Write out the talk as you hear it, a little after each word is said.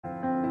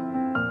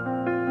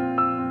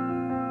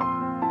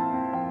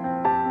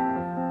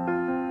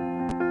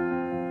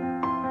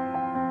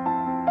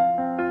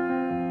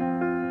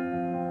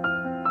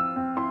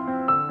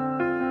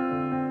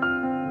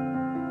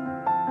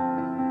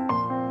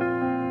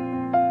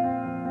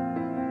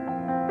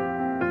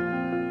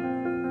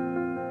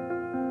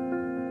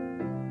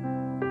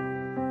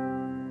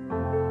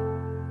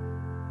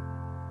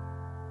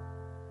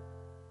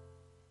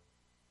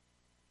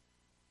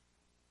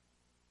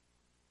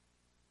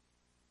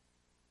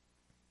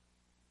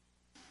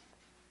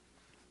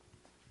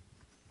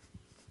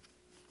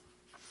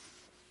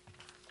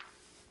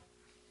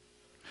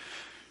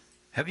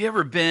Have you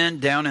ever been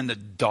down in the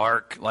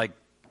dark? Like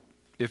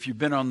if you've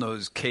been on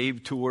those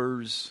cave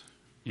tours,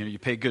 you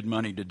pay good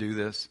money to do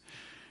this.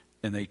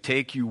 And they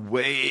take you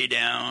way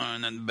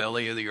down in the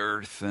belly of the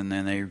earth, and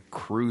then they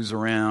cruise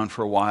around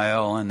for a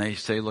while, and they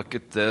say, look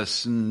at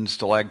this, and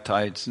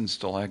stalactites and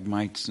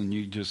stalagmites, and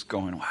you just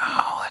going,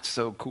 wow, that's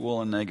so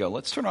cool. And they go,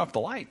 let's turn off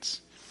the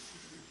lights.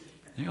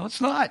 You go,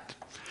 let's not.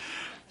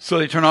 So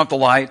they turn off the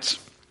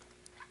lights,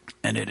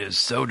 and it is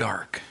so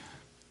dark,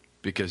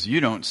 because you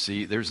don't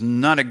see, there's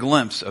not a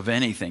glimpse of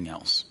anything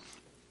else,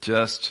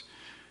 just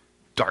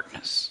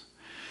darkness.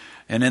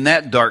 And in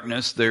that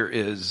darkness,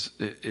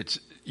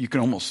 you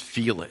can almost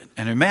feel it.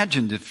 And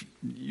imagine if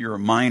you're a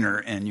miner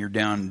and you're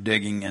down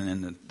digging and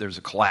then there's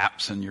a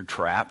collapse and you're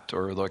trapped,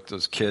 or like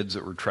those kids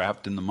that were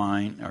trapped in the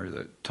mine or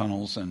the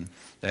tunnels and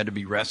they had to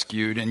be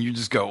rescued, and you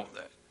just go,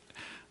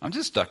 I'm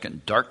just stuck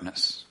in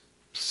darkness,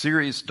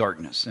 serious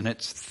darkness, and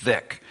it's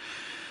thick.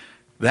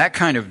 That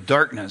kind of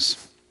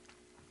darkness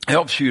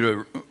helps you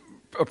to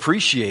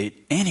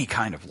appreciate any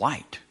kind of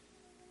light.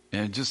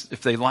 And just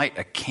if they light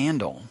a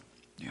candle,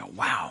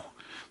 wow.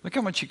 Look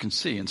how much you can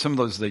see. And some of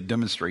those, they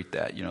demonstrate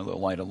that. They'll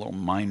light a little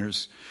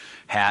miner's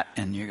hat,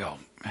 and you go,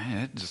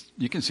 man,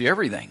 you can see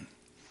everything.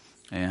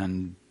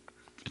 And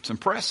it's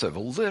impressive. A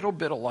little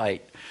bit of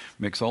light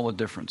makes all the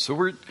difference.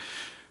 So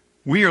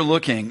we are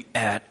looking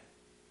at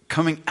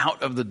coming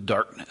out of the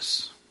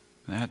darkness.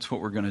 That's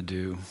what we're going to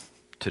do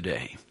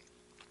today.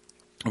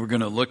 We're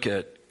going to look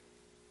at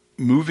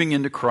moving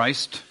into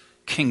Christ's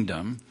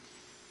kingdom,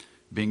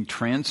 being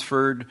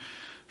transferred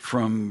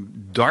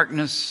from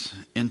darkness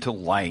into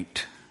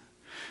light.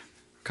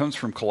 Comes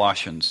from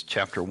Colossians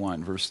chapter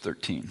 1, verse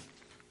 13.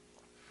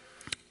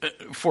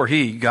 For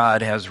he,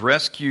 God, has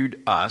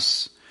rescued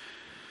us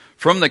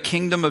from the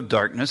kingdom of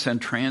darkness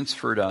and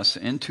transferred us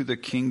into the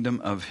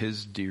kingdom of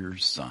his dear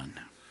Son.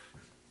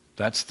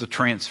 That's the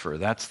transfer.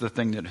 That's the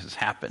thing that has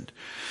happened.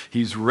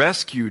 He's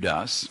rescued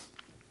us.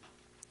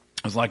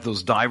 It's like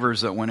those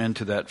divers that went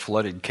into that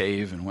flooded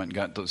cave and went and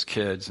got those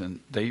kids, and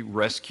they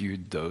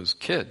rescued those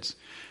kids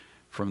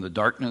from the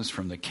darkness,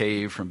 from the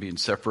cave, from being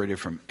separated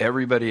from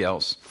everybody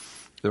else.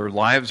 Their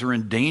lives were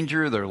in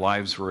danger. Their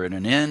lives were at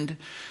an end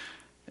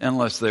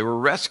unless they were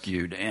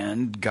rescued.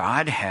 And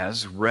God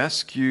has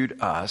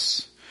rescued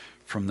us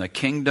from the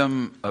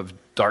kingdom of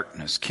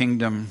darkness.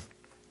 Kingdom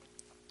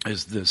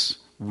is this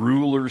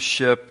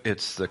rulership.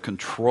 It's the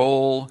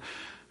control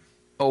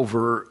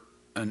over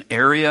an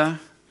area.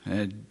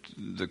 And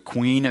the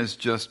queen has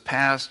just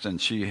passed,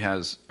 and she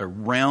has a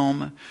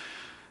realm,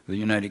 the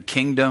United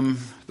Kingdom,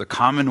 the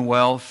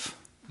Commonwealth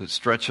that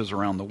stretches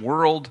around the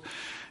world.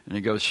 And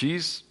he goes,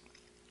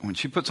 when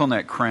she puts on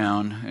that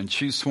crown and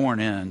she's sworn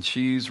in,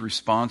 she's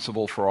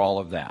responsible for all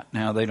of that.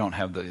 Now, they don't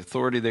have the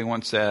authority they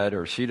once had,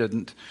 or she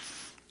didn't.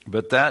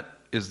 But that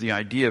is the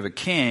idea of a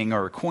king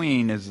or a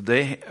queen, is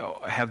they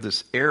have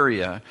this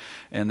area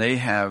and they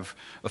have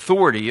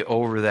authority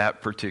over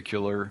that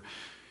particular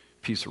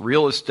piece of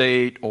real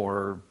estate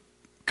or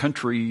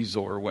countries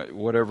or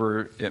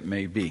whatever it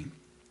may be.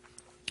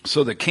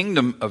 So the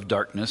kingdom of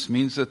darkness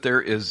means that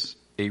there is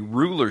a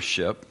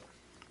rulership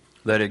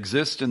that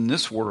exists in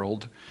this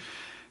world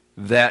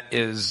that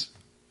is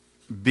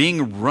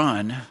being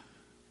run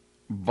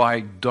by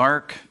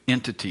dark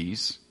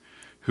entities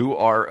who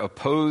are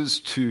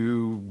opposed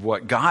to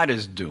what God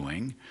is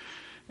doing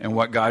and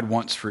what God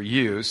wants for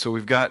you. So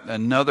we've got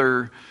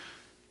another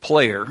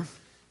player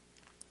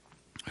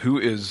who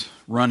is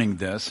running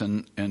this,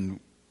 and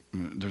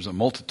there's a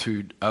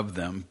multitude of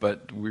them,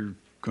 but we're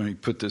going to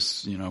put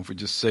this, if we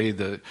just say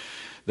that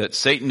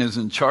Satan is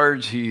in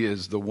charge, he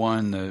is the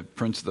one, the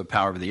prince of the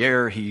power of the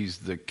air, he's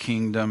the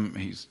kingdom,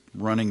 he's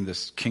running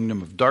this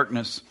kingdom of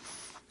darkness,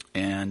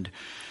 and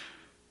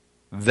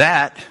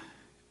that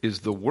is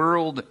the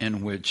world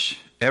in which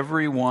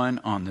everyone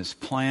on this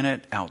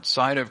planet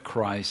outside of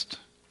Christ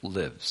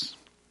lives.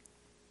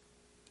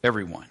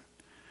 Everyone.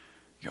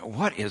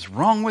 What is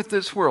wrong with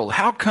this world?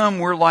 How come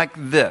we're like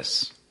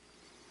this?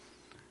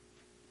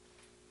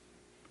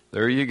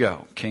 There you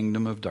go,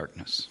 kingdom of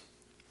darkness.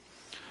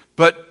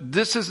 But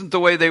this isn't the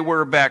way they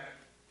were back.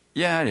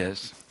 Yeah, it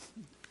is.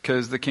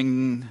 Because the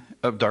kingdom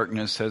of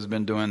darkness has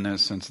been doing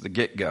this since the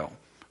get-go.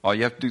 All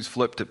you have to do is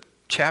flip to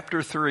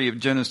chapter 3 of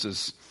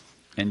Genesis,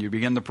 and you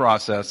begin the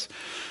process.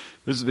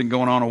 This has been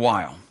going on a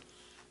while.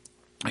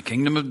 The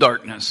kingdom of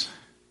darkness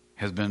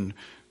has been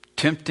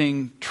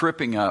tempting,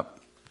 tripping up,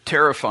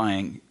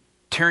 terrifying,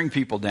 tearing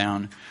people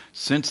down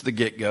since the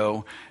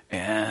get-go.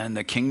 And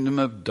the kingdom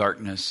of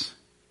darkness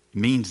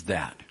means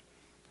that.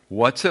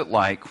 What's it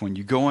like when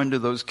you go into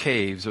those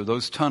caves or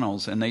those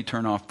tunnels and they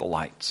turn off the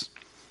lights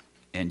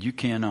and you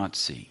cannot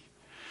see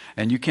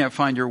and you can't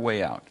find your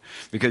way out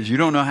because you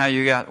don't know how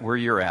you got where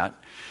you're at,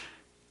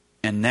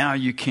 and now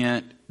you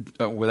can't,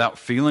 without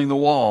feeling the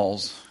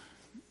walls,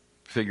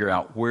 figure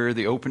out where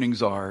the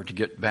openings are to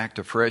get back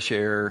to fresh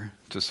air,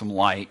 to some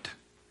light,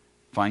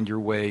 find your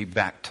way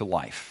back to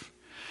life.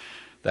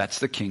 That's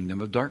the kingdom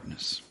of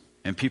darkness.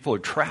 And people are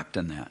trapped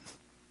in that.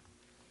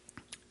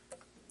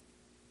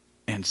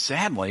 And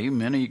sadly,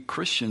 many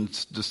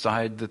Christians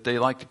decide that they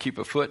like to keep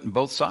a foot in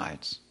both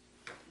sides.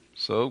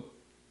 So,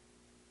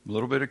 a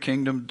little bit of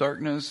kingdom of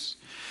darkness,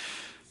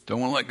 don't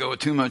want to let go of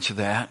too much of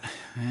that,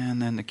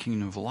 and then the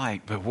kingdom of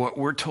light. But what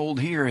we're told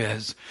here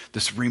is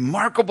this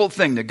remarkable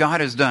thing that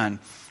God has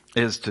done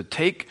is to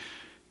take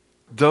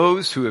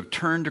those who have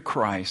turned to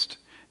Christ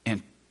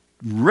and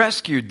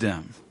rescued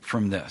them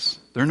from this.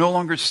 They're no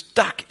longer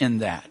stuck in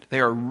that. They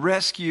are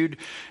rescued.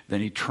 Then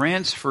he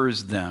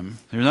transfers them.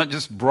 They're not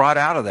just brought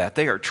out of that.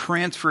 They are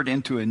transferred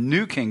into a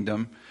new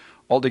kingdom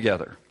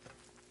altogether.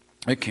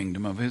 A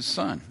kingdom of his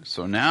Son.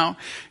 So now,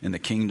 in the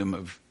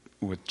kingdom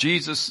with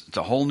Jesus, it's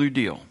a whole new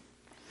deal.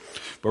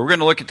 But we're going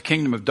to look at the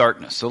kingdom of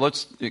darkness. So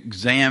let's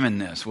examine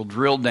this. We'll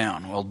drill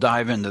down. We'll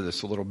dive into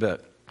this a little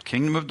bit.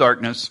 Kingdom of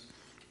darkness.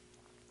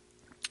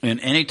 And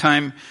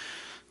anytime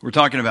we're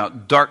talking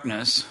about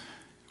darkness,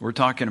 we're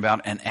talking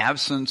about an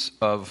absence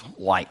of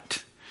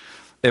light.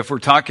 If we're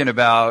talking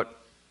about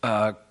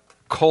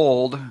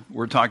cold,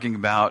 we're talking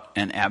about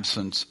an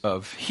absence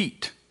of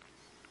heat.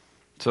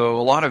 So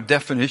a lot of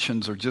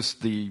definitions are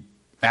just the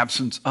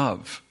absence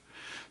of.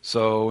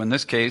 So in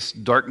this case,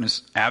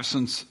 darkness,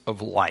 absence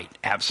of light,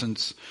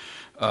 absence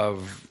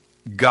of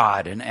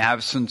God, an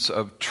absence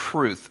of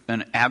truth,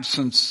 an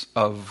absence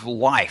of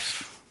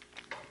life.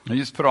 I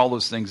just put all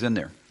those things in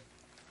there.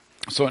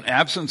 So an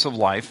absence of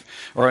life,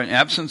 or an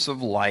absence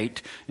of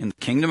light in the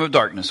kingdom of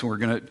darkness. And we're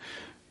going to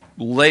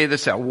lay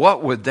this out.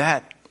 What would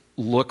that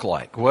look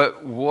like?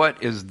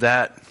 What is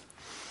that?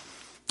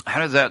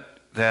 How does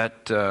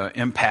that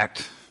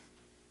impact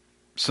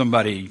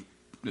somebody in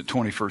the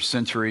 21st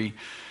century?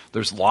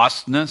 There's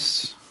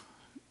lostness.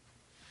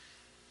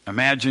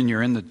 Imagine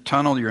you're in the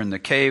tunnel, you're in the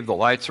cave, the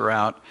lights are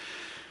out.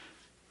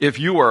 If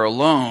you are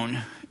alone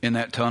in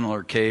that tunnel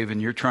or cave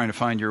and you're trying to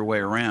find your way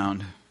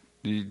around,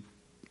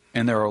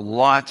 and there are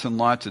lots and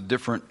lots of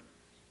different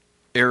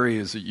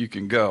areas that you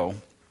can go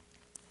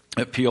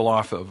that peel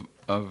off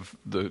of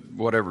the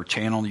whatever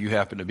channel you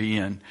happen to be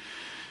in,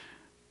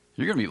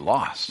 you're going to be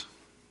lost.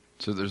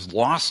 So there's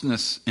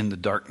lostness in the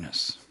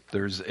darkness.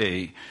 There's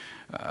a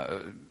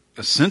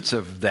sense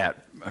of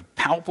that, a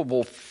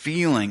palpable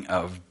feeling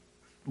of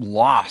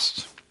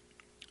lost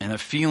and a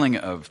feeling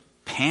of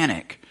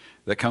panic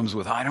that comes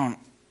with,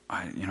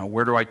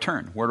 where do I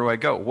turn? Where do I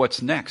go?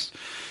 What's next?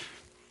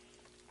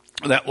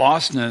 That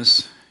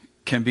lostness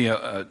can be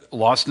a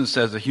lostness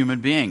as a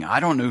human being. I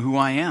don't know who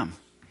I am.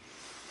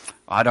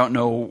 I don't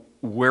know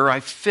where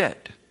I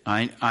fit.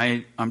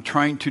 I'm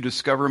trying to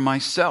discover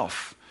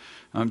myself.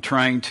 I'm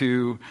trying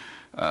to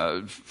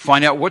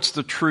find out what's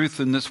the truth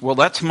in this. Well,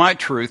 that's my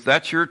truth.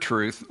 That's your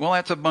truth. Well,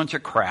 that's a bunch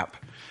of crap.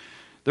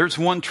 There's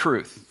one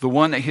truth, the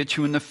one that hits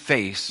you in the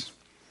face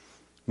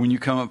when you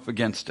come up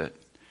against it.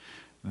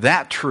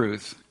 That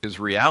truth is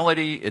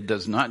reality. It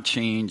does not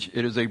change.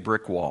 It is a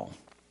brick wall.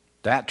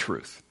 That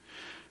truth.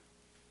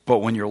 But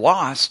when you're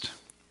lost,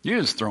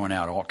 you're just throwing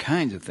out all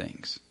kinds of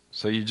things.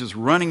 So you're just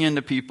running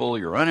into people,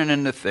 you're running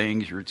into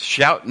things, you're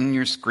shouting,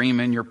 you're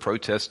screaming, you're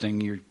protesting,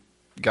 you've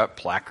got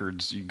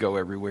placards, you go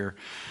everywhere,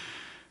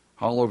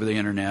 all over the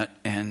internet,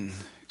 and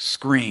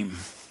scream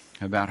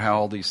about how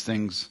all these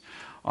things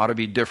ought to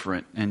be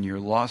different, and you're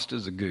lost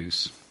as a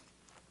goose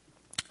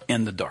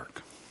in the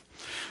dark.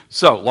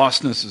 So,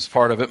 lostness is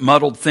part of it.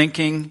 Muddled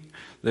thinking,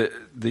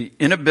 the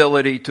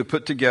inability to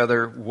put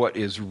together what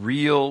is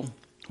real,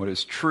 what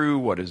is true,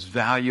 what is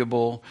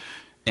valuable,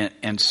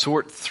 and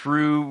sort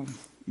through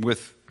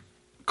with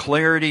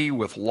clarity,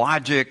 with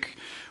logic,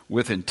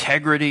 with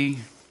integrity.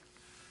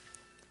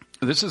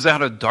 This is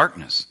out of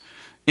darkness,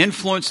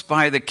 influenced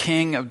by the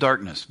king of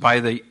darkness,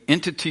 by the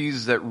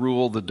entities that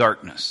rule the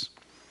darkness.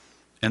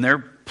 And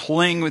they're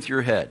playing with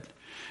your head.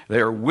 They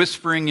are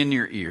whispering in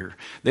your ear.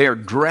 They are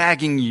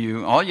dragging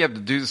you. All you have to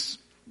do is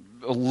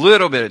a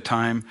little bit of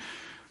time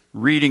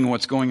reading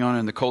what's going on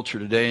in the culture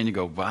today, and you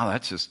go, wow,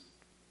 that's just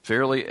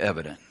fairly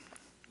evident.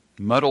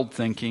 Muddled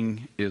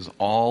thinking is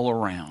all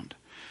around.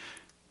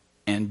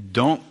 And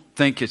don't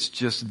think it's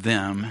just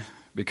them,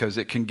 because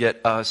it can get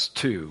us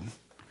too.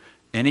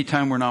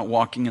 Anytime we're not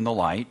walking in the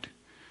light,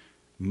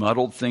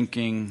 muddled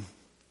thinking,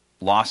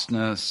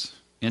 lostness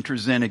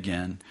enters in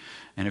again.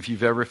 And if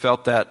you've ever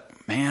felt that,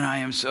 man, I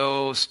am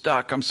so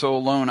stuck, I'm so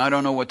alone, I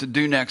don't know what to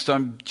do next,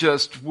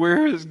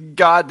 where is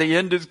God? The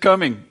end is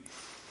coming.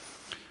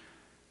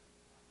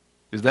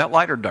 Is that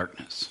light or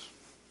darkness?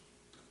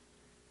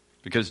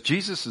 Because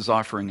Jesus is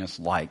offering us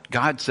light.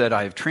 God said,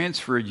 I have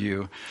transferred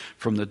you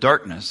from the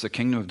darkness, the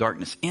kingdom of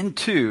darkness,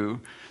 into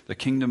the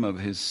kingdom of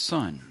his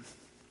Son.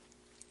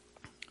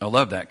 I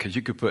love that, because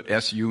you could put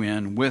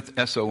S-U-N with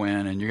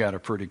S-O-N and you got a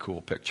pretty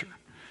cool picture.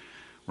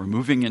 We're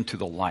moving into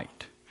the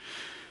light.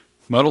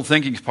 Muddled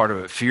thinking is part of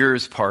it. Fear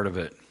is part of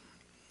it.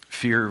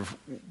 Fear of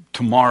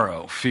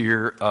tomorrow.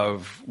 Fear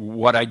of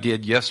what I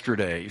did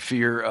yesterday.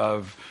 Fear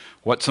of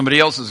what somebody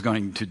else is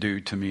going to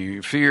do to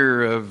me.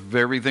 Fear of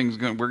we're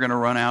going to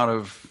run out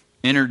of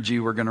energy.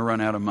 We're going to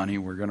run out of money.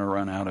 We're going to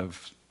run out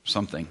of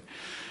something.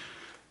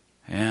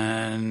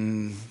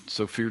 And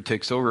so fear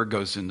takes over,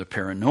 goes into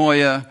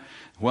paranoia.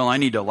 well, I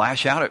need to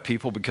lash out at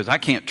people because I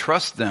can't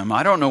trust them.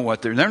 I don't know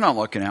what they're not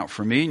looking out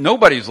for me.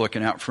 Nobody's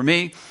looking out for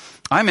me.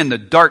 I'm in the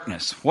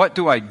darkness. What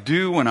do I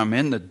do when I'm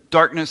in the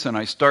darkness and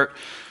I start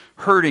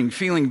hurting,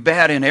 feeling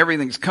bad, and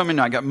everything's coming?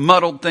 I got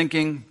muddled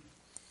thinking.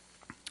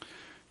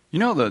 You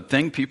know, the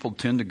thing people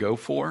tend to go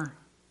for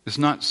is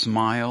not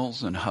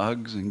smiles and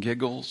hugs and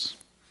giggles.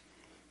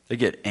 They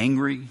get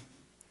angry.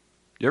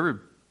 You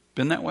ever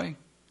been that way?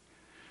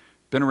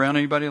 Been around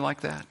anybody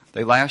like that?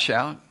 They lash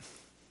out.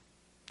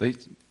 They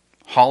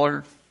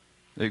holler.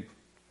 They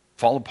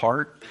fall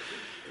apart.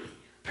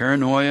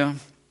 Paranoia.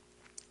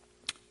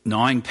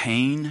 Gnawing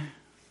pain.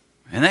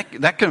 And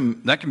that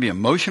can be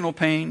emotional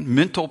pain,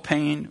 mental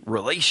pain,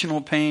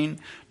 relational pain,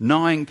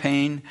 gnawing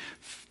pain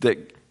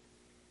that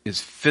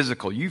is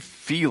physical. You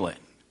feel it.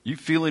 You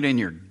feel it in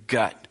your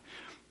gut.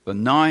 The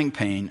gnawing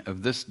pain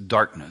of this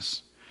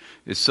darkness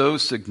is so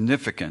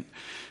significant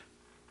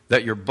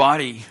that your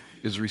body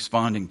is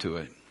responding to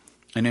it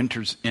and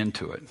enters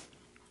into it.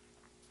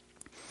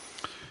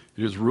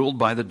 It is ruled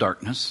by the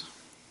darkness.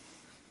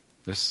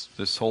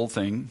 This whole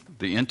thing,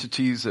 the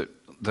entities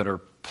that are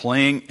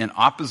playing in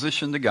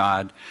opposition to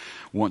God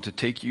want to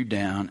take you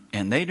down,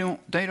 and they don't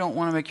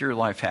want to make your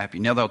life happy.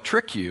 Now they'll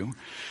trick you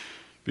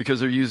because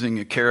they're using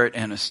a carrot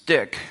and a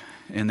stick,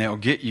 and they'll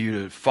get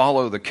you to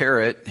follow the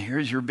carrot.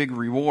 Here's your big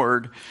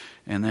reward.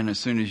 And then as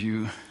soon as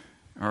you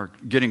are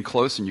getting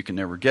close and you can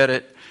never get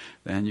it,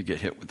 then you get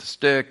hit with the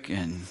stick.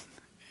 And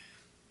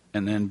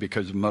then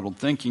because of muddled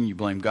thinking, you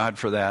blame God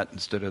for that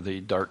instead of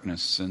the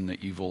darkness and the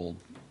evil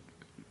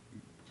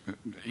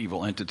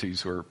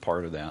entities who are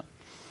part of that.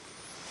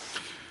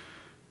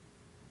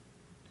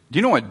 Do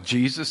you know what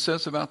Jesus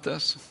says about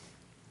this?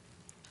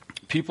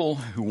 People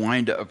who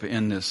wind up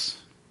in this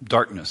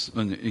darkness,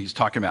 and he's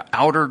talking about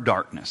outer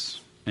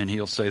darkness, and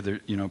he'll say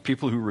that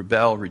people who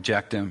rebel,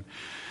 reject him,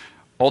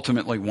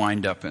 ultimately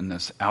wind up in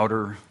this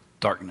outer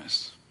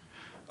darkness,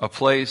 a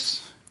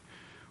place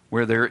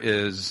where there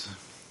is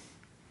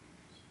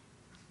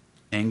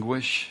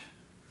anguish,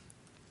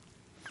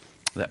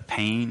 that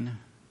pain,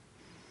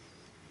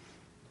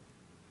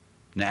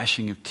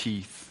 gnashing of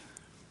teeth.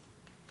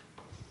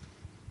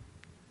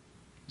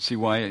 See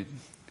why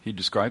he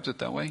describes it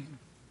that way?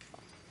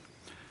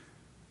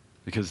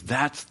 Because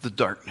that's the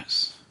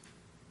darkness.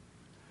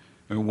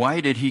 And why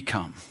did he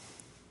come?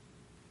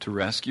 To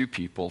rescue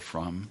people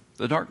from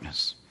the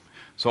darkness.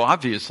 So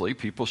obviously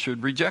people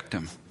should reject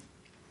him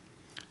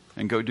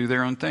and go do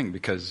their own thing.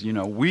 Because,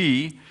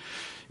 we,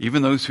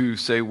 even those who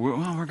say,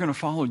 well, we're going to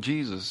follow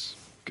Jesus,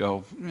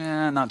 go,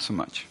 not so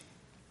much.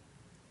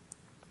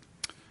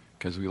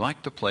 Because we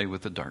like to play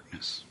with the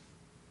darkness.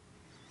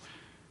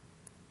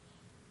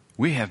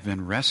 We have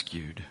been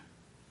rescued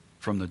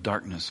from the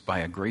darkness by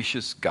a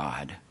gracious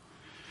God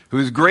who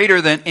is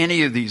greater than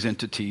any of these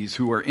entities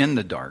who are in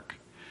the dark.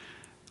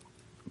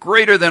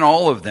 Greater than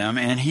all of them.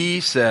 And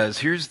he says,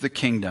 here's the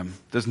kingdom,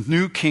 this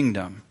new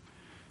kingdom,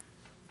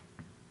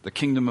 the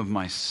kingdom of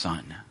my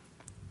Son.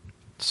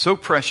 So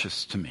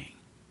precious to me,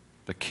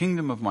 the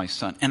kingdom of my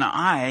Son. And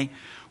I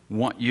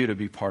want you to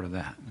be part of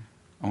that.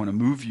 I want to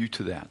move you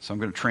to that. So I'm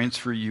going to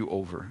transfer you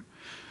over.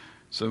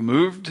 So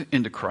moved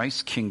into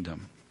Christ's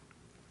kingdom.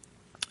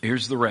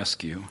 Here's the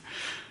rescue.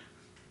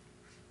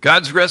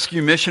 God's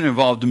rescue mission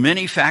involved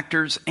many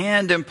factors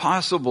and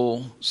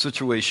impossible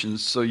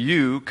situations so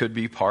you could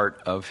be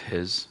part of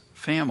his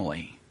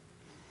family.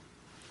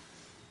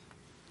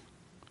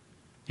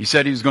 He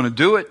said he was going to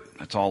do it.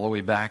 That's all the way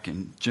back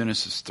in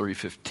Genesis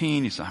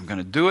 3:15. He said, I'm going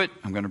to do it.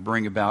 I'm going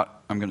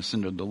to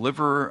send a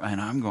deliverer,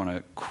 and I'm going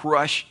to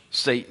crush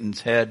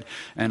Satan's head,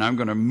 and I'm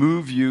going to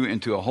move you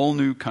into a whole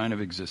new kind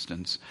of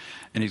existence.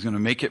 And he's going to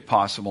make it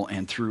possible.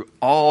 And through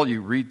all,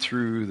 you read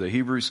through the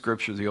Hebrew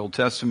Scripture, the Old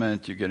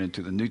Testament, you get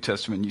into the New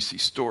Testament, and you see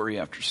story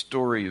after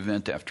story,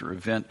 event after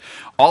event.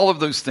 All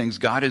of those things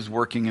God is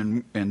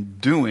working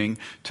and doing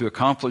to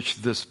accomplish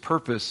this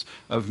purpose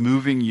of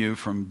moving you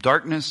from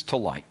darkness to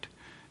light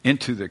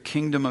into the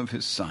kingdom of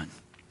his Son.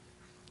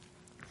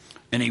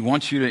 And he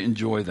wants you to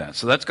enjoy that.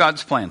 So that's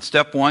God's plan.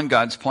 Step 1,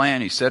 God's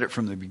plan. He said it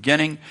from the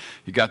beginning.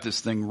 He got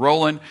this thing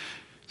rolling.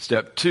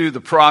 Step 2,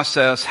 the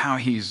process, how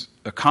he's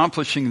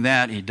accomplishing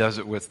that. He does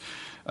it with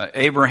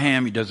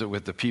Abraham. He does it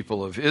with the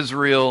people of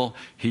Israel.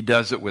 He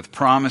does it with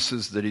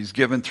promises that he's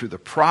given through the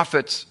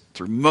prophets,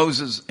 through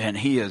Moses. And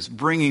he is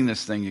bringing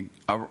this thing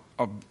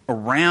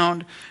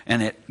around.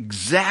 And at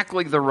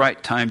exactly the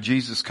right time,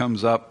 Jesus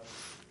comes up.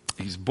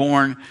 He's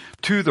born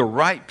to the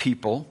right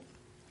people,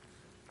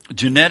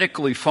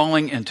 genetically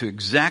falling into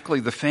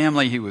exactly the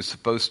family he was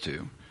supposed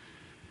to.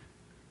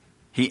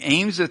 He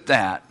aims at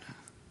that,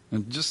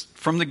 and just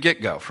from the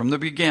get-go, from the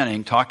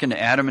beginning, talking to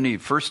Adam and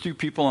Eve, first 2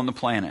 people on the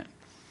planet.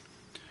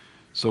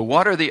 So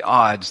what are the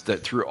odds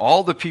that through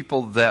all the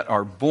people that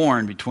are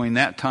born between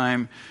that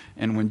time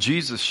and when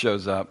Jesus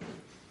shows up,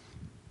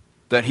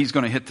 that he's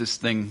going to hit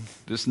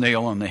this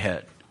nail on the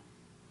head?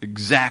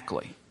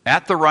 Exactly.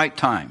 At the right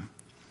time.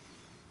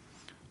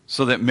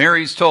 So that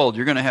Mary's told,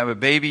 you're going to have a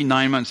baby.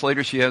 9 months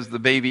later, she has the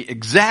baby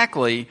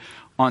exactly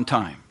on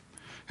time.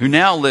 who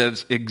now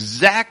lives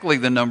exactly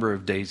the number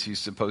of days he's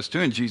supposed to.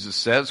 And Jesus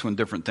says when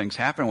different things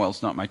happen, well,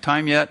 it's not my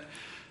time yet.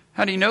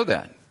 How do you know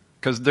that?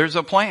 Because there's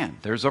a plan.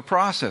 There's a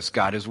process.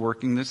 God is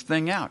working this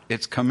thing out.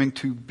 It's coming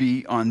to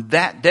be on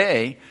that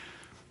day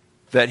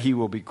that he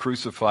will be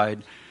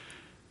crucified.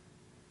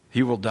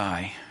 He will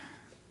die.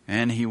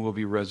 And he will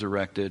be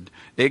resurrected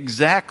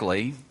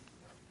exactly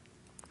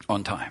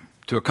on time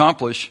to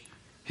accomplish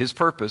his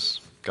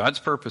purpose, God's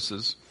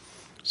purposes.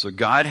 So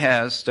God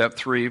has, step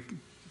 3,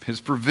 his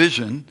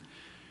provision.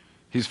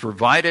 He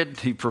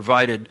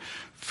provided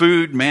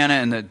food,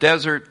 manna in the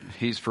desert.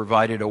 He's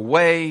provided a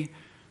way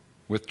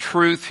with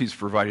truth. He's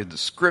provided the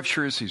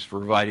scriptures. He's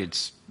provided,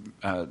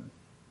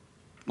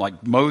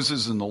 like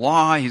Moses in the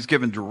law. He's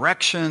given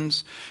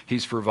directions.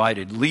 He's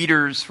provided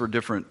leaders for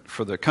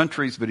the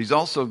countries, but he's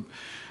also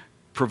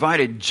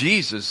provided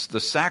Jesus, the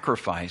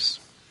sacrifice,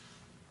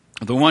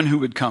 the one who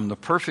would come, the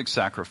perfect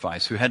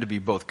sacrifice, who had to be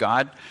both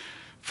God,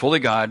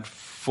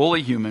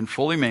 fully human,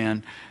 fully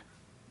man,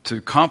 to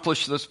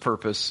accomplish this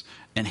purpose.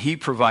 And he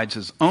provides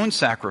his own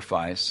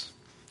sacrifice.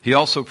 He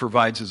also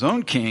provides his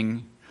own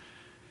king.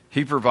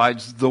 He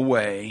provides the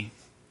way.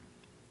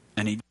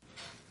 And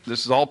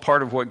this is all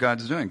part of what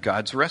God's doing,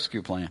 God's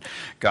rescue plan.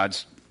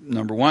 God's,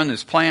 number one,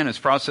 his plan, his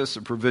process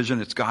of provision.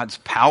 It's God's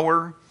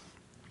power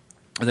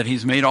that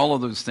he's made all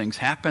of those things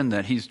happen,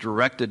 that he's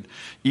directed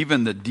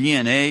even the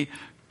DNA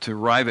to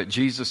arrive at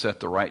Jesus at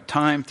the right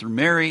time through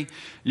Mary.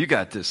 You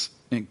got this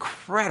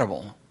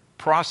incredible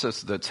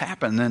process that's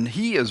happened. Then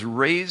he is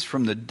raised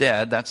from the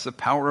dead. That's the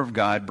power of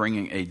God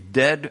bringing a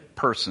dead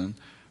person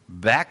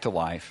back to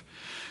life,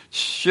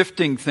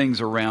 shifting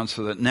things around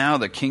so that now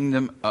the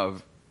kingdom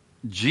of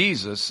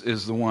Jesus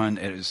is the one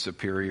that is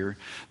superior.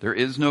 There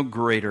is no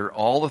greater.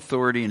 All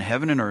authority in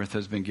heaven and earth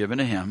has been given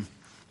to him.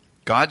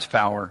 God's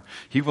power.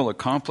 He will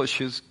accomplish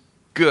his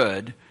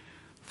good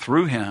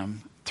through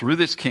him, through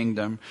this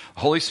kingdom.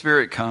 Holy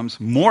Spirit comes.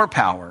 More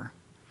power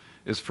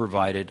is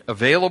provided,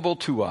 available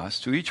to us,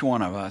 to each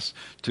one of us,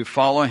 to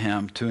follow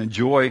him, to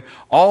enjoy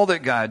all that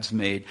God's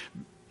made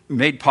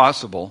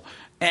possible.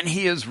 And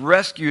he has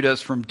rescued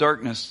us from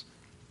darkness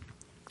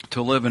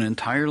to live an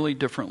entirely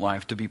different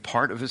life, to be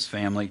part of his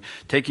family,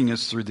 taking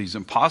us through these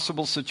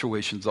impossible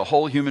situations, the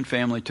whole human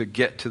family, to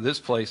get to this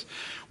place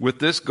with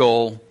this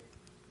goal,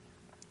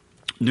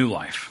 new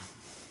life.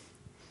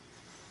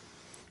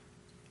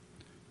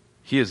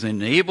 He has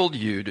enabled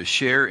you to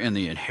share in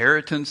the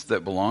inheritance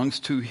that belongs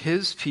to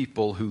his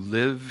people who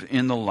live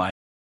in the light,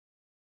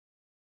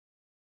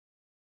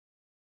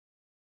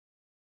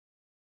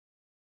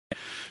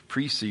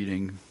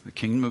 preceding the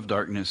kingdom of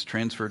darkness,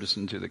 transferred us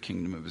into the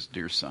kingdom of his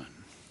dear Son.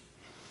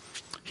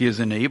 He has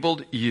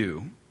enabled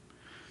you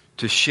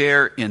to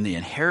share in the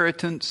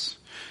inheritance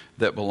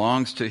that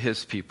belongs to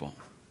his people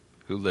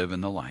who live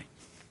in the light.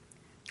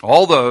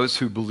 All those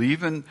who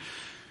believe in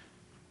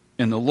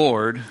the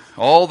Lord,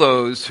 all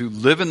those who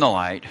live in the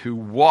light, who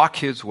walk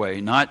his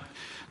way, not,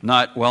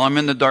 well, I'm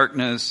in the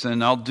darkness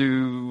and I'll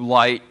do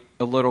light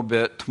a little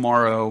bit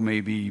tomorrow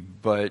maybe,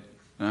 but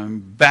I'm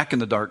back in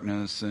the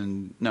darkness.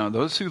 And no,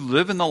 those who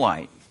live in the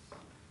light,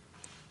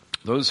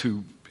 those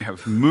who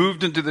have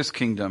moved into this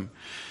kingdom,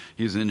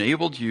 he's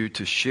enabled you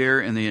to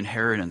share in the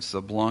inheritance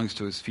that belongs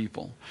to his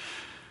people.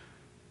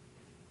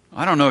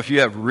 I don't know if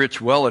you have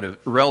rich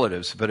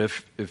relatives, but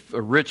if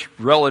a rich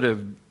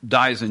relative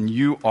dies and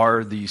you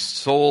are the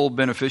sole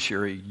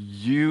beneficiary,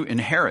 you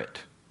inherit.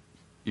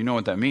 You know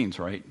what that means,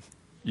 right?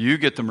 You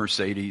get the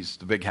Mercedes,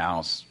 the big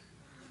house.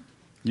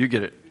 You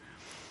get it.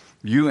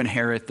 You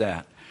inherit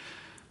that.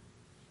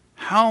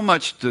 How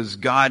much does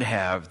God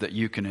have that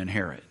you can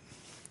inherit?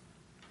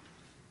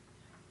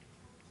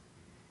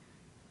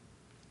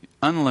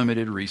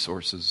 Unlimited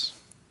resources.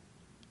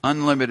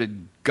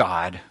 Unlimited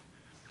God,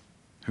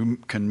 who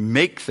can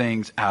make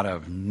things out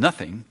of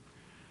nothing,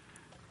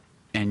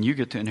 and you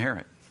get to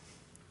inherit.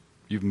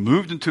 You've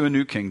moved into a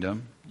new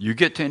kingdom. You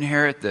get to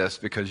inherit this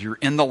because you're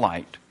in the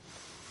light.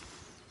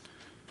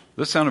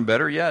 This sounded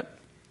better yet?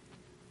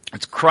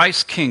 It's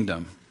Christ's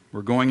kingdom.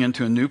 We're going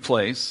into a new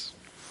place.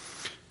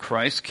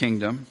 Christ's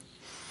kingdom.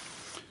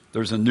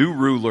 There's a new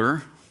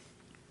ruler.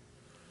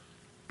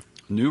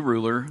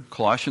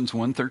 Colossians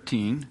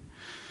 1:13.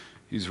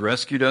 He's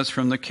rescued us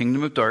from the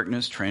kingdom of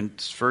darkness,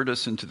 transferred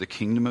us into the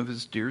kingdom of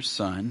his dear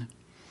Son.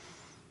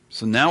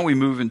 So now we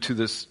move into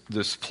this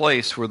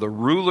place where the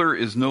ruler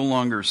is no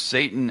longer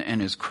Satan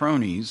and his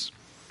cronies,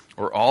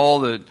 or all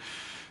the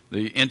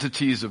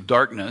entities of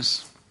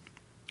darkness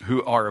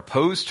who are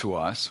opposed to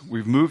us.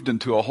 We've moved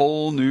into a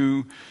whole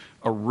new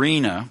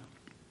arena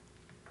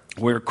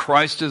where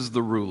Christ is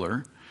the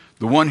ruler,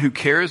 the one who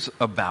cares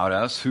about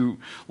us, who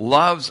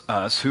loves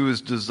us, who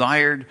has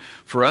desired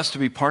for us to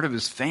be part of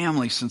his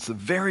family since the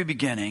very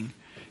beginning.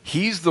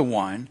 He's the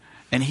one,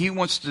 and he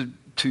wants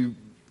to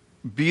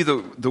be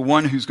the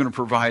one who's going to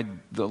provide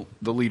the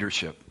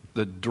leadership,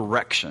 the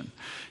direction.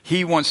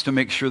 He wants to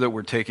make sure that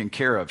we're taken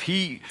care of.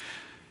 He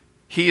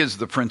is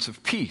the Prince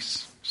of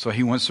Peace, so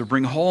he wants to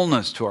bring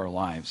wholeness to our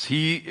lives.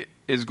 He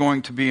is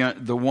going to be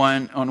the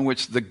one on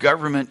which the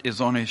government is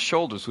on his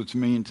shoulders, which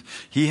means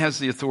he has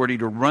the authority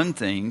to run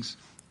things,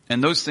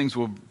 and those things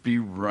will be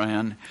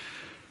run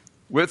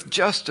with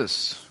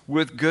justice,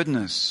 with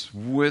goodness,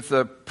 with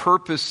a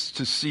purpose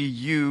to see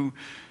you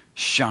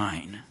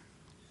shine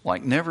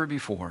like never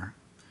before.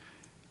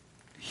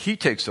 He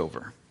takes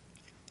over.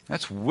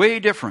 That's way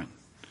different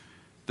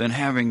than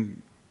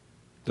having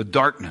the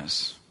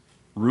darkness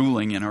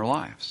ruling in our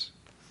lives.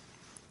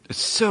 It's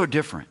so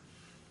different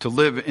to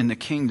live in the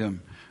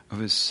kingdom of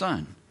his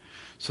Son.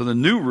 So the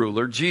new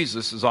ruler,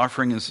 Jesus, is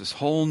offering us this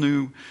whole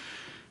new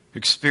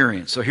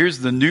experience. So here's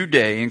the new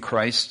day in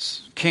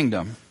Christ's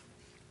kingdom.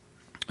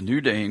 A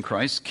new day in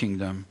Christ's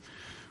kingdom.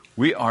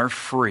 We are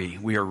free.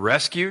 We are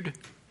rescued.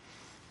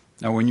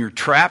 Now when you're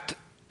trapped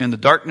in the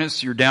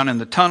darkness, you're down in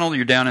the tunnel,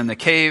 you're down in the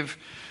cave,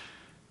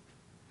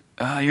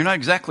 you're not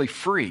exactly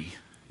free.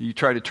 You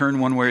try to turn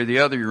one way or the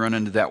other, you run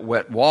into that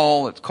wet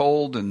wall, it's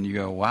cold, and you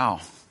go,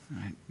 wow,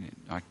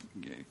 I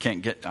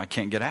can't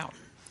get out.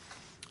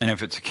 And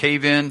if it's a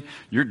cave-in,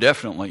 you're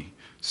definitely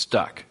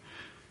stuck.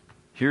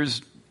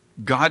 Here's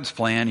God's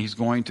plan. He's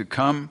going to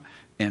come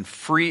and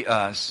free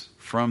us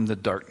from the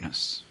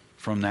darkness,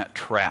 from that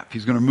trap.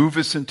 He's going to move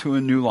us into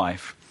a new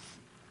life.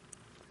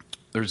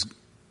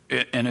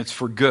 And it's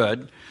for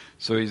good.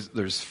 So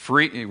there's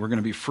free. We're going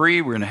to be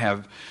free. We're going to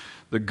have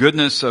the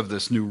goodness of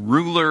this new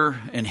ruler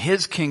and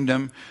his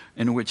kingdom,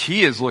 in which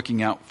he is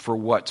looking out for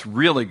what's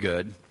really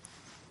good,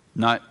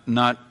 not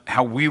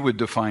how we would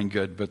define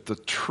good, but the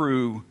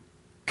true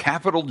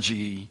capital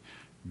G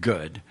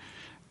good.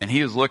 And he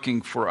is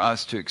looking for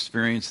us to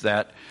experience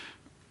that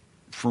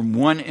from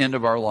one end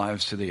of our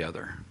lives to the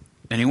other.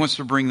 And he wants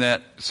to bring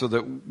that so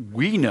that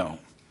we know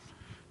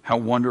how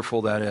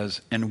wonderful that is,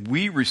 and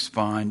we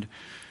respond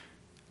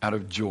out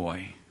of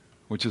joy,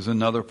 which is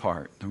another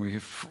part.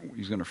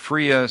 He's going to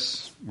free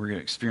us. We're going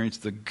to experience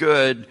the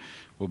good.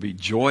 We'll be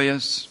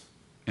joyous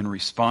in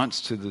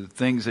response to the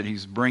things that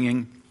he's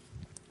bringing.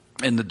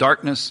 In the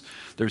darkness,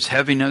 there's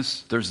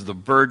heaviness, there's the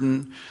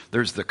burden,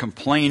 there's the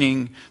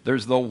complaining,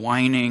 there's the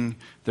whining,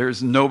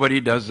 there's nobody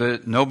does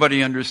it,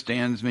 nobody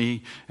understands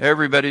me,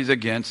 everybody's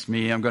against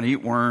me, I'm going to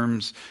eat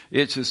worms.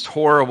 It's just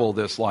horrible,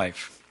 this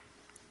life.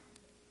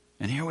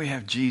 And here we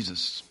have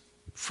Jesus,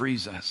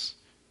 frees us.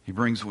 He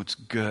brings what's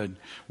good.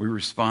 We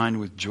respond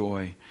with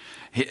joy.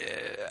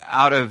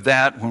 Out of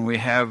that, when we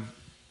have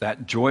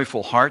that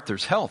joyful heart,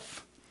 there's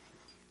health.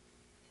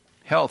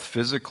 Health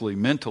physically,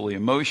 mentally,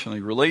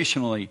 emotionally,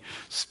 relationally,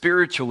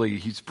 spiritually.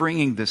 He's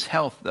bringing this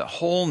health, the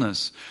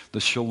wholeness, the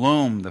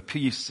shalom, the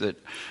peace that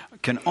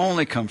can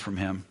only come from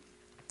him.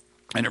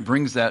 And it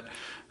brings that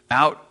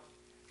out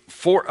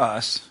for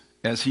us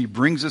as he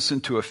brings us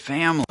into a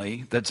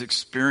family that's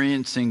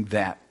experiencing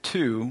that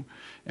too.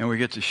 And we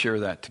get to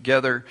share that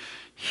together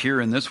here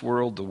in this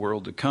world, the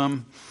world to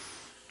come.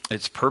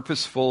 It's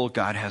purposeful.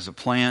 God has a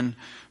plan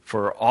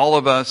for all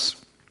of us.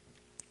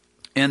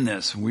 In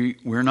this,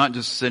 we're not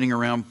just sitting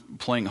around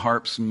playing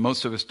harps.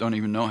 Most of us don't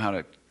even know how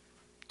to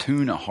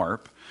tune a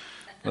harp,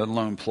 let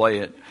alone play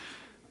it.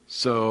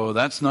 So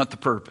that's not the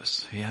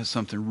purpose. He has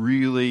something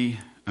really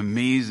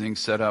amazing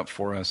set up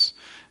for us,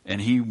 and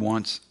he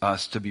wants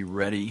us to be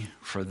ready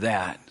for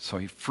that. So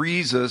he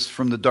frees us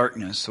from the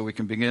darkness so we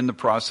can begin the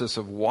process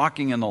of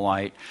walking in the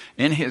light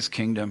in his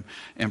kingdom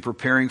and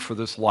preparing for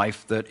this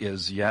life that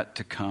is yet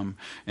to come.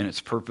 And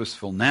it's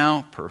purposeful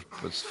now,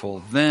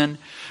 purposeful then.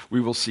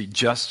 We will see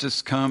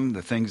justice come.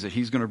 The things that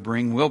he's going to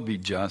bring will be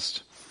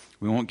just.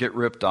 We won't get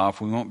ripped off.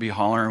 We won't be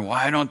hollering,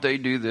 why don't they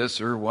do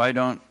this? Or why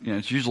don't,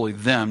 it's usually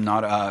them,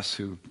 not us,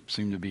 who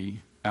seem to be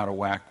out of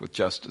whack with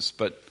justice.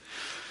 But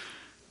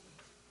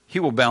he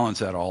will balance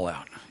that all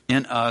out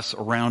in us,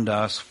 around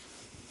us,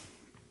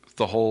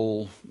 the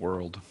whole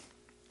world.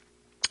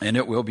 And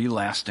it will be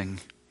lasting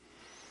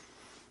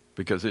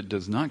because it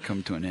does not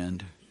come to an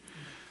end.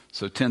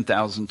 So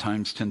 10,000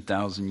 times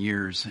 10,000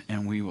 years,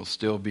 and we will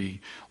still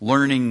be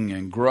learning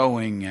and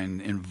growing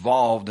and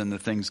involved in the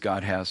things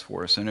God has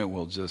for us. And it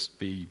will just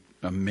be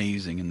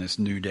amazing in this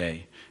new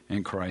day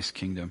in Christ's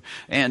kingdom.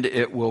 And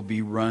it will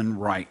be run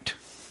right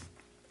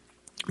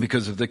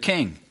because of the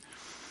king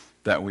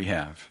that we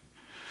have.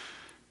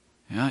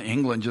 Yeah,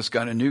 England just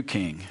got a new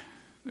king.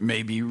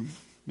 Maybe,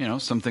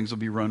 some things will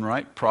be run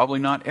right. Probably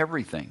not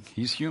everything.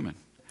 He's human.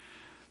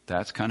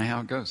 That's kind of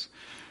how it goes.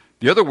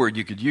 The other word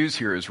you could use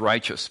here is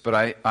righteous,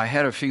 but I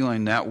had a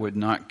feeling that would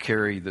not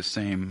carry the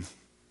same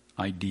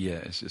idea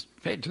as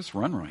just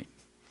run right.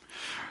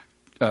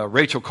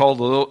 Rachel called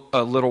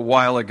a little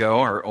while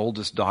ago, our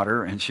oldest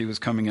daughter, and she was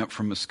coming up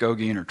from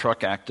Muskogee and her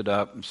truck acted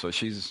up, so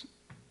she's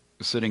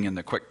sitting in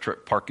the Quick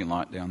Trip parking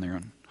lot down there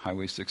on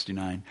Highway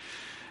 69.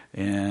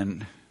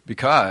 And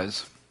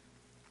because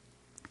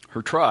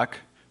her truck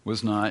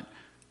was not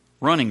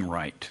running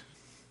right.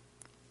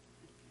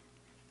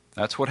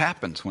 That's what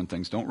happens when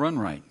things don't run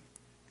right.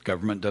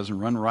 Government doesn't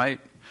run right.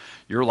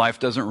 Your life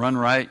doesn't run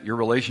right. Your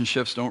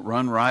relationships don't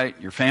run right.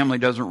 Your family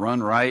doesn't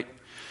run right.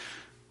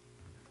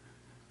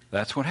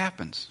 That's what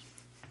happens.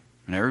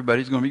 And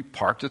everybody's going to be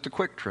parked at the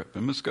Quick Trip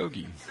in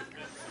Muskogee.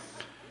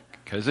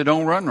 because it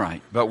don't run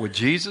right. But with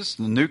Jesus,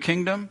 the new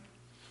kingdom,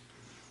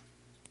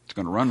 it's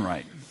going to run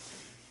right.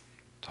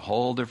 It's a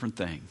whole different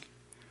thing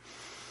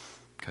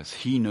because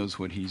he knows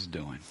what he's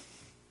doing.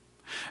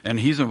 And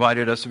he's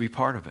invited us to be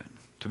part of it,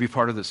 to be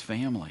part of this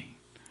family.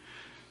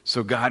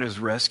 So God has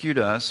rescued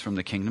us from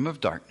the kingdom of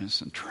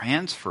darkness and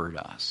transferred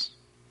us,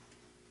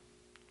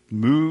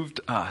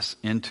 moved us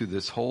into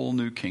this whole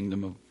new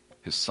kingdom of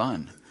his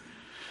Son.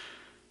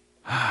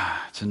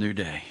 It's a new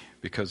day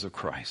because of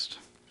Christ.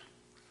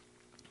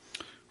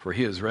 For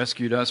he has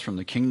rescued us from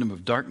the kingdom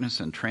of darkness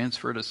and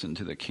transferred us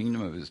into the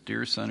kingdom of his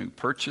dear Son, who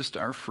purchased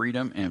our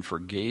freedom and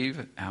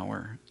forgave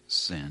our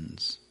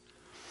sins.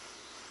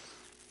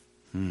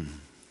 Go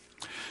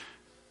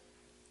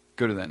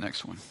to that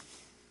next one.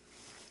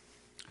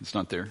 It's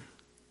not there.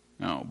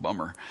 Oh,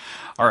 bummer.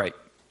 All right.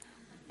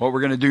 What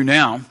we're going to do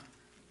now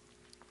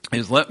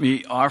is let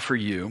me offer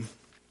you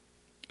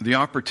the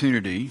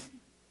opportunity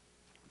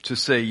to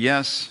say,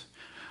 yes,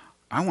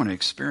 I want to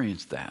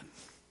experience that.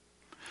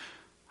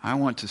 I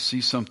want to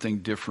see something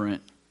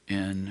different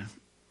in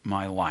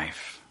my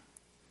life.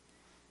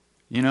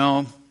 You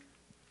know,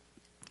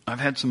 I've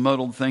had some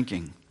muddled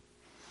thinking.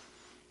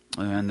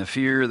 And the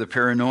fear, the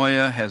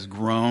paranoia has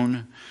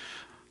grown.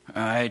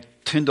 I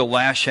tend to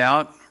lash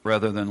out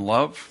rather than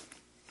love.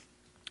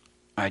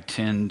 I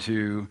tend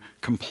to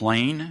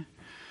complain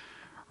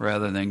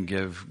rather than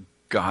give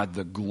God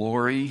the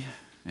glory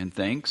and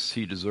thanks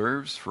he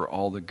deserves for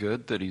all the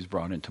good that he's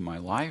brought into my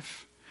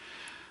life.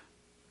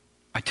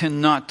 I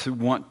tend not to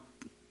want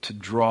to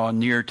draw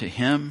near to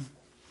him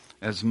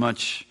as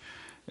much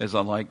as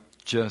I like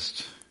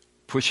just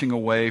pushing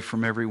away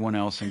from everyone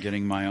else and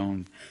getting my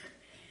own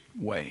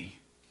way,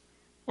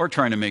 or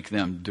trying to make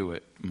them do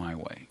it my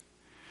way.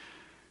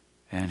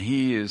 And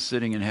he is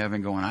sitting in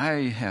heaven going,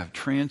 I have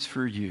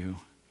transferred you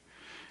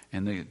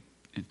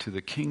into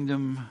the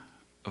kingdom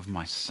of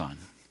my Son.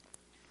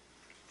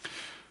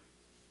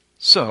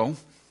 So,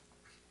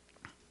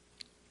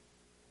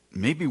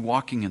 maybe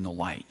walking in the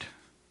light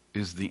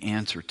is the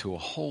answer to a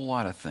whole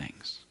lot of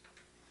things.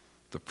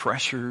 The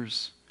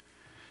pressures,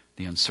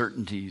 the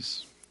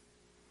uncertainties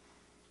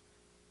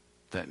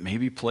that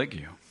maybe plague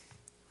you.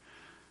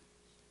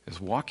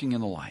 Is walking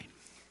in the light.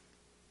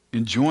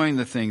 Enjoying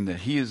the thing that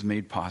he has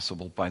made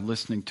possible by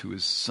listening to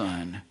his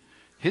Son,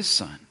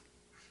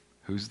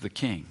 who's the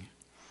King.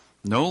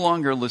 No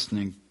longer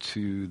listening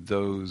to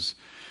those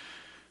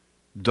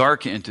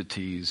dark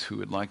entities who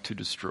would like to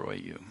destroy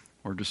you,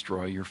 or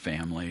destroy your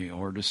family,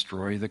 or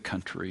destroy the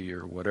country,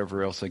 or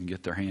whatever else they can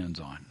get their hands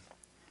on.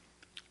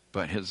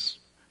 But his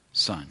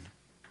Son,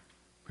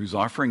 who's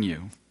offering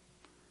you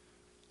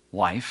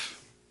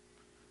life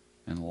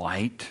and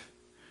light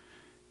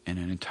in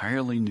an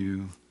entirely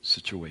new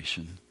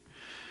situation.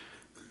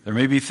 There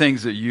may be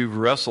things that you've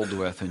wrestled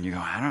with and you go,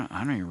 I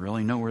don't even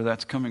really know where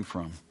that's coming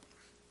from.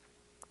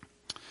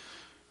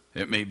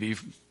 It may be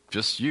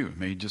just you. It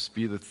may just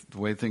be the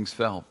way things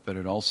felt. But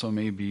it also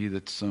may be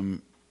that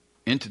some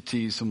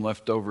entities, some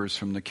leftovers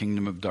from the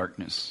kingdom of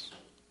darkness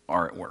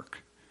are at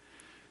work.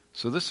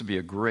 So this would be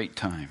a great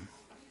time.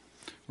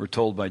 We're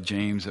told by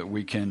James that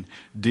we can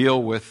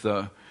deal with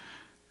the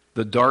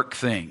dark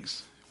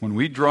things. When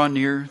we draw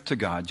near to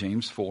God,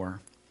 James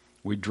 4,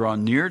 we draw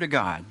near to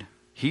God.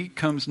 He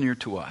comes near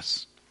to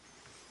us.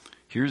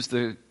 Here's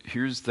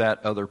that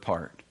other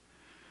part.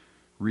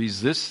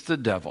 Resist the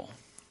devil,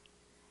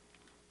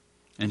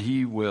 and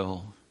he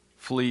will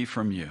flee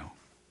from you.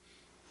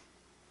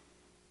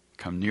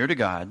 Come near to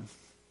God.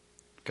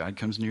 God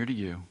comes near to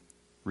you.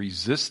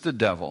 Resist the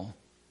devil,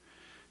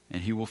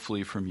 and he will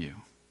flee from you.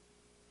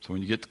 So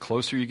when you get the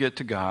closer you get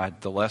to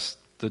God, the less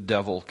the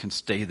devil can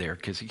stay there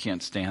because he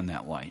can't stand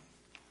that light.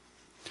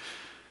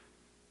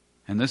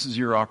 And this is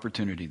your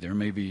opportunity. There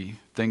may be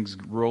things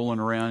rolling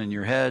around in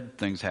your head,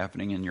 things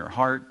happening in your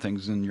heart,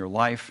 things in your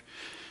life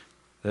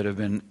that have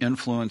been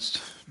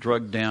influenced,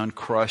 drugged down,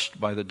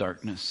 crushed by the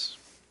darkness.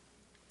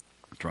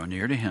 Draw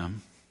near to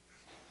him.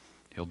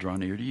 He'll draw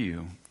near to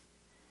you.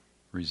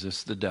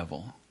 Resist the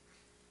devil.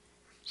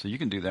 So you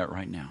can do that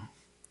right now.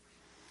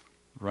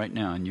 Right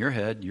now, in your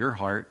head, your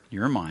heart,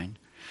 your mind,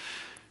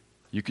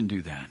 you can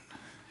do that.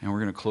 And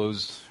we're going to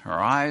close our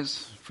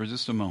eyes for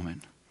just a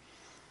moment.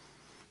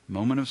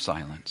 Moment of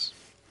silence.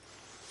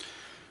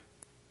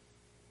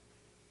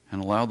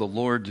 And allow the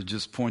Lord to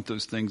just point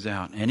those things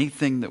out.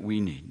 Anything that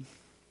we need.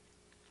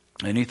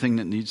 Anything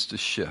that needs to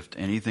shift.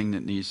 Anything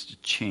that needs to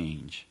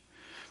change.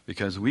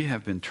 Because we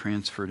have been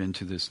transferred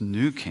into this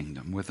new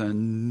kingdom with a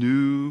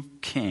new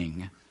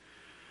king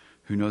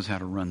who knows how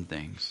to run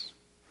things.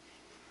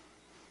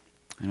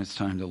 And it's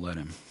time to let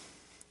him.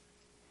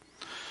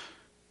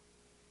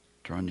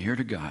 Draw near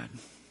to God.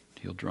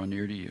 He'll draw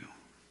near to you.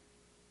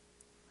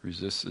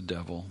 Resist the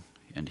devil,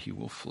 and he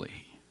will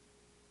flee.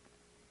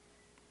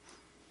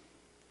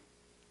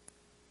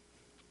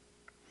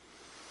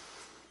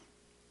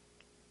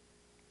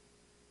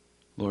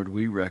 Lord,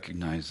 we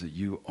recognize that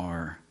you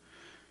are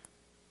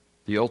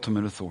the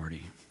ultimate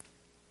authority.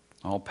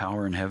 All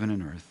power in heaven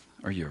and earth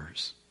are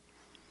yours.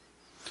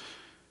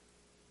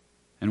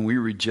 And we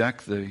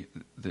reject the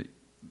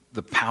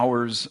the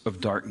powers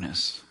of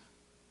darkness,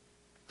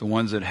 the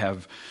ones that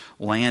have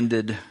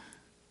landed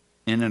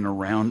in and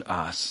around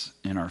us,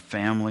 in our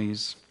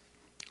families,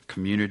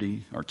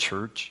 community, our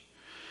church.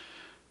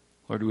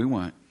 Lord, we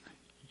want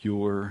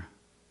your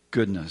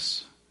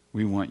goodness.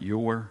 We want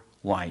your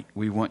light.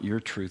 We want your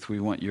truth. We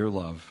want your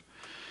love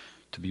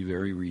to be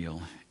very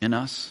real in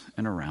us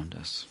and around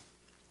us.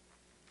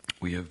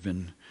 We have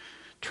been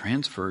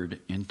transferred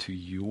into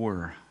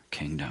your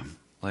kingdom.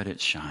 Let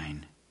it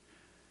shine.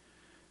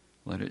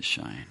 Let it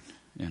shine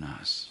in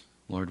us.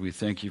 Lord, we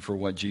thank you for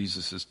what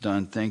Jesus has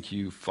done. Thank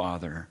you,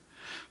 Father,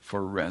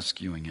 for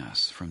rescuing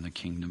us from the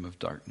kingdom of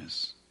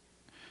darkness,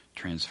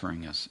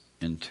 transferring us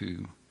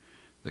into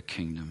the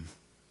kingdom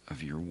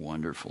of your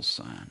wonderful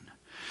Son.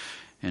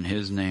 In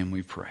his name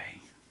we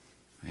pray.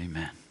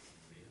 Amen.